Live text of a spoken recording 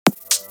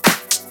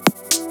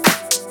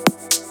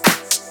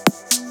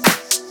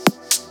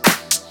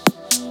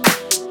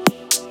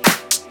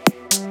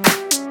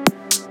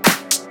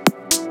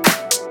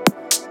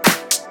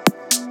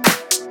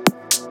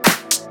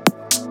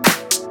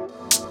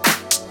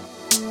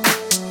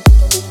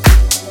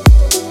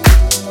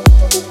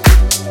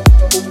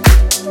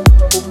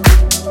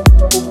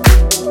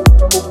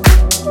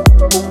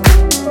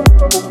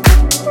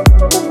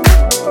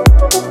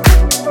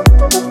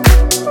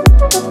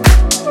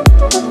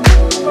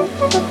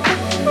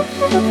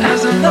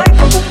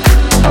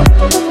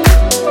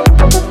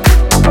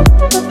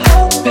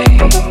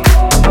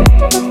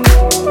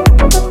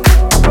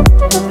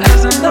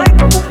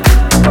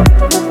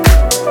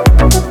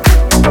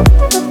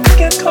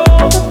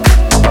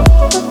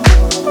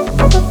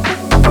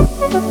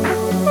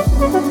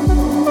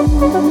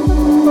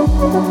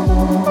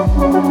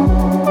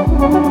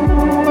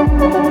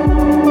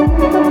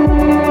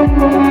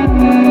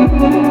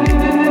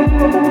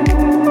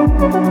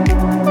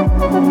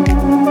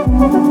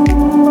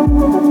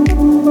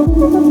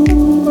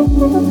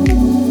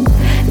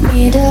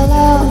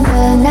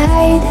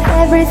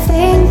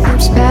everything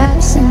keeps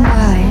passing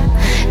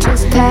by,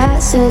 just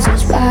passes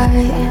us by.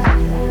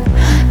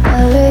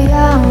 But we're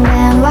young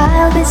and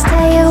wild, we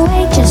stay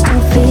awake just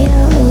to feel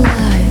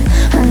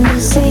alive under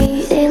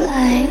city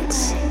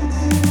lights.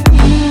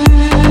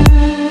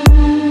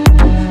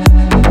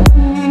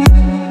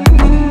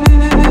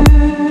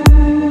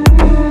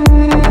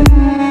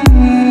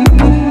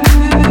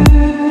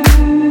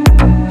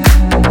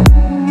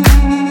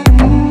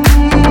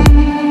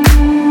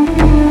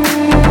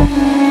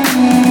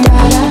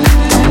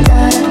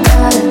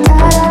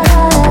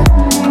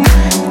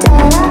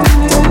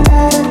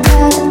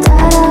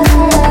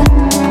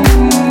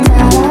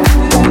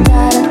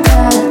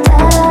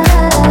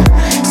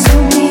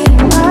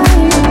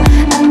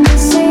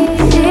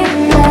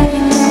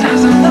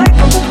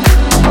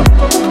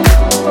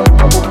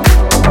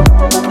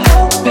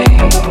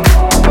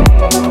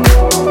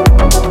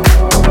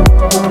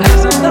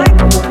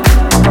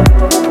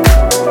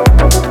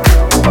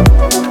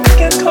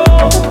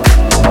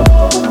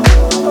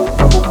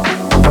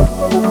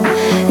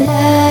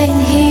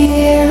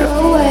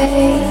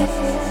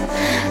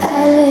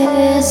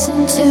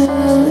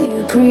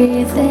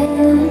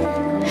 Breathing,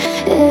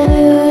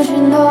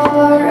 illusion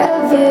or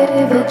a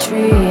vivid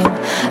dream,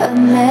 a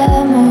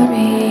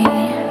memory.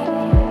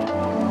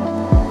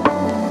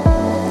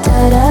 Da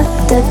da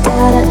da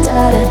da da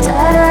da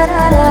da da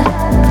da da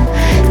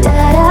da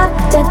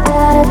da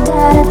da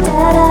da da.